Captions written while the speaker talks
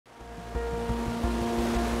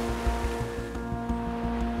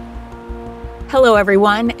Hello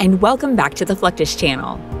everyone, and welcome back to the Fluctus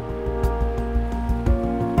channel.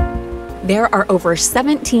 There are over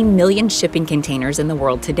 17 million shipping containers in the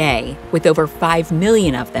world today, with over 5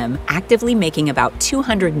 million of them actively making about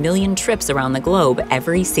 200 million trips around the globe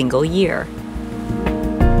every single year.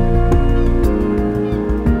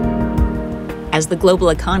 As the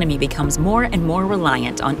global economy becomes more and more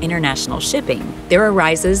reliant on international shipping, there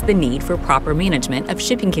arises the need for proper management of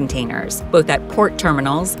shipping containers, both at port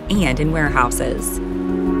terminals and in warehouses.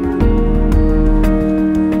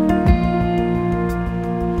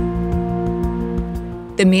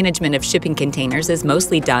 The management of shipping containers is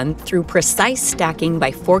mostly done through precise stacking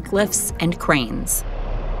by forklifts and cranes.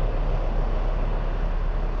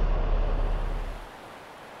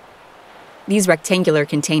 These rectangular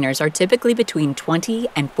containers are typically between 20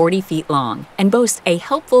 and 40 feet long and boast a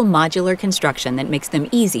helpful modular construction that makes them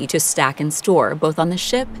easy to stack and store both on the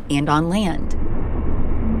ship and on land.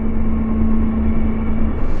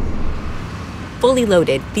 Fully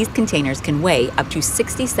loaded, these containers can weigh up to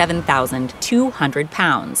 67,200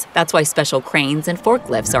 pounds. That's why special cranes and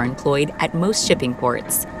forklifts are employed at most shipping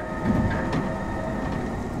ports.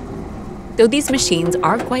 Though these machines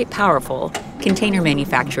are quite powerful, container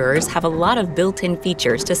manufacturers have a lot of built-in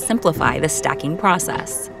features to simplify the stacking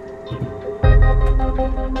process.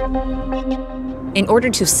 In order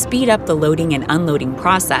to speed up the loading and unloading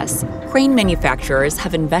process, crane manufacturers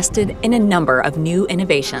have invested in a number of new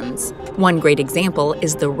innovations. One great example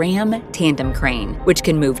is the Ram tandem crane, which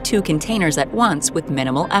can move 2 containers at once with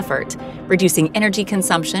minimal effort, reducing energy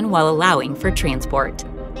consumption while allowing for transport.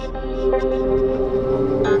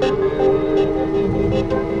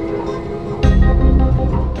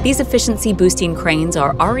 These efficiency-boosting cranes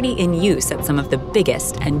are already in use at some of the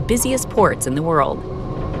biggest and busiest ports in the world,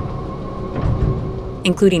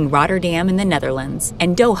 including Rotterdam in the Netherlands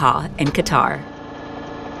and Doha in Qatar.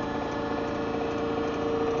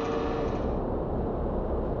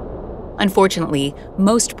 Unfortunately,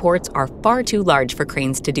 most ports are far too large for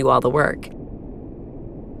cranes to do all the work.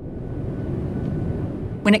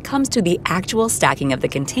 When it comes to the actual stacking of the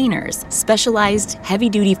containers, specialized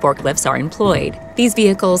heavy-duty forklifts are employed. These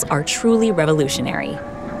vehicles are truly revolutionary.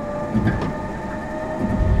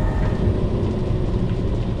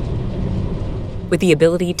 With the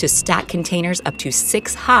ability to stack containers up to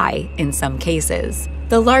 6 high in some cases.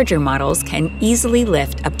 The larger models can easily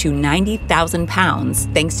lift up to 90,000 pounds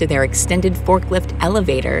thanks to their extended forklift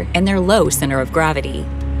elevator and their low center of gravity.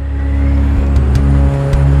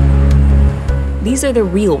 These are the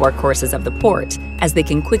real workhorses of the port, as they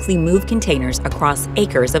can quickly move containers across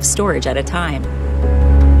acres of storage at a time.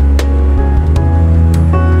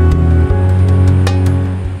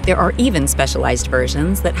 There are even specialized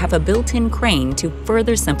versions that have a built-in crane to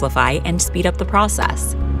further simplify and speed up the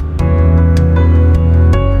process.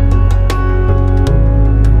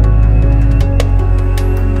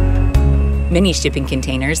 Many shipping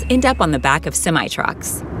containers end up on the back of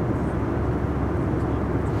semi-trucks.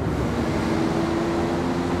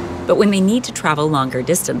 But when they need to travel longer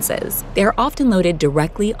distances, they are often loaded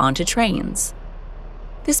directly onto trains.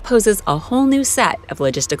 This poses a whole new set of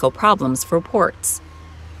logistical problems for ports.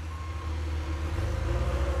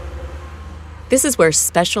 This is where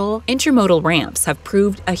special intermodal ramps have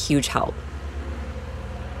proved a huge help.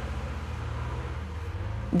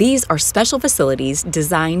 These are special facilities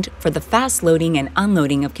designed for the fast loading and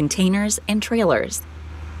unloading of containers and trailers.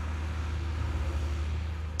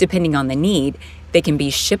 Depending on the need, they can be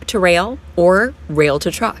ship to rail or rail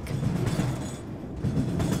to truck.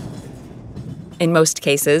 In most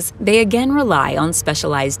cases, they again rely on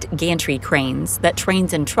specialized gantry cranes that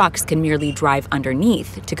trains and trucks can merely drive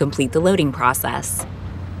underneath to complete the loading process.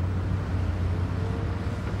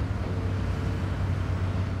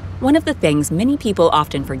 One of the things many people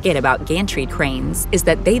often forget about gantry cranes is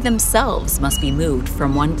that they themselves must be moved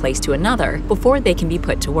from one place to another before they can be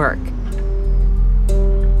put to work.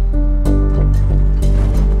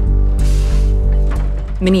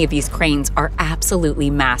 Many of these cranes are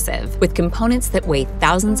absolutely massive, with components that weigh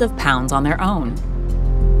thousands of pounds on their own.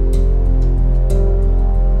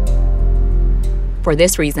 For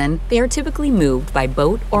this reason, they are typically moved by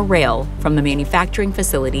boat or rail from the manufacturing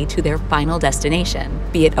facility to their final destination,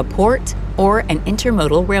 be it a port or an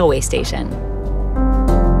intermodal railway station.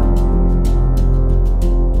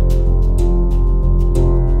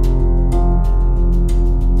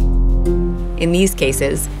 In these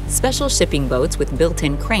cases, special shipping boats with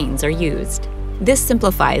built-in cranes are used. This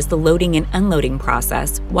simplifies the loading and unloading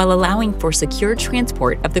process while allowing for secure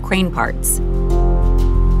transport of the crane parts.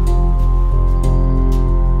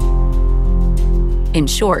 In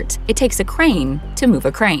short, it takes a crane to move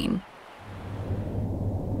a crane.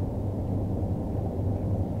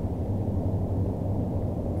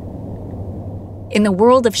 In the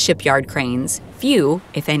world of shipyard cranes, few,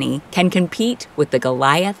 if any, can compete with the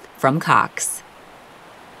Goliath from Cox.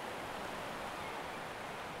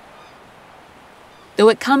 Though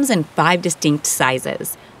it comes in 5 distinct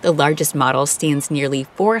sizes, the largest model stands nearly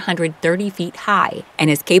 430 feet high and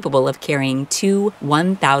is capable of carrying 2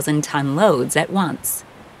 1,000-ton loads at once.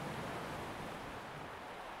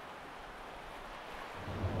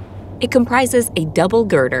 It comprises a double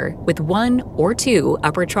girder with 1 or 2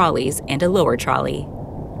 upper trolleys and a lower trolley.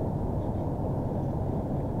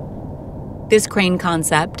 This crane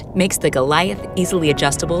concept makes the Goliath easily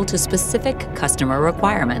adjustable to specific customer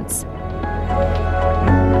requirements.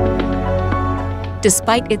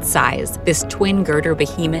 Despite its size, this twin girder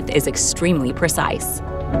behemoth is extremely precise.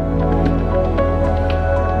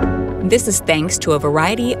 This is thanks to a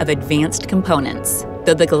variety of advanced components.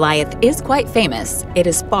 Though the Goliath is quite famous, it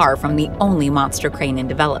is far from the only monster crane in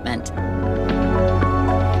development.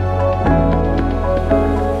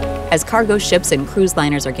 As cargo ships and cruise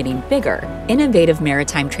liners are getting bigger, innovative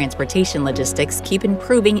maritime transportation logistics keep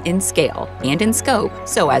improving in scale and in scope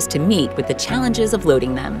so as to meet with the challenges of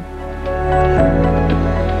loading them.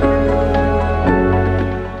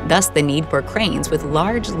 Thus, the need for cranes with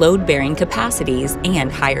large load-bearing capacities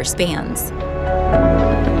and higher spans.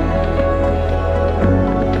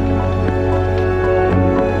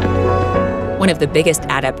 One of the biggest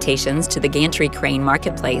adaptations to the gantry crane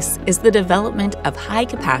marketplace is the development of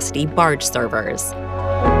high-capacity barge servers.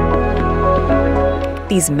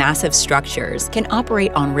 These massive structures can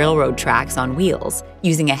operate on railroad tracks on wheels,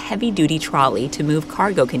 using a heavy-duty trolley to move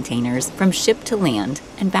cargo containers from ship to land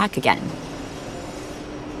and back again.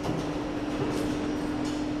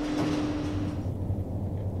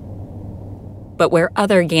 But where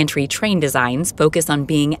other gantry train designs focus on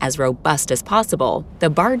being as robust as possible, the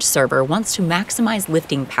barge server wants to maximize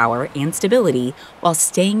lifting power and stability while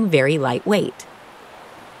staying very lightweight.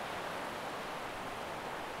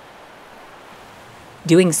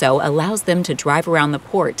 Doing so allows them to drive around the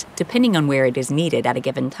port depending on where it is needed at a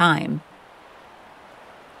given time.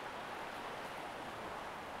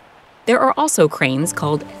 There are also cranes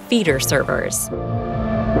called feeder servers.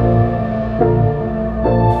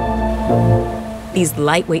 These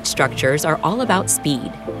lightweight structures are all about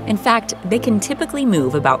speed. In fact, they can typically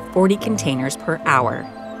move about 40 containers per hour.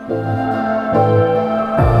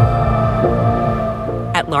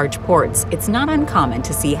 At large ports, it's not uncommon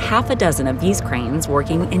to see half a dozen of these cranes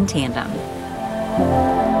working in tandem.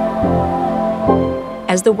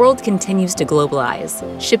 As the world continues to globalize,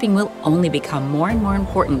 shipping will only become more and more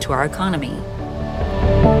important to our economy.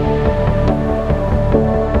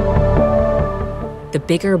 The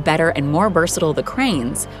bigger, better, and more versatile the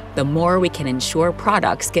cranes, the more we can ensure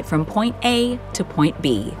products get from point A to point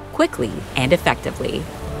B quickly and effectively.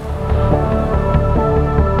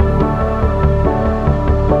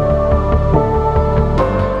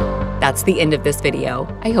 That's the end of this video.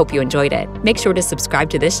 I hope you enjoyed it. Make sure to subscribe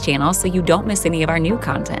to this channel so you don't miss any of our new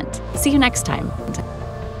content. See you next time.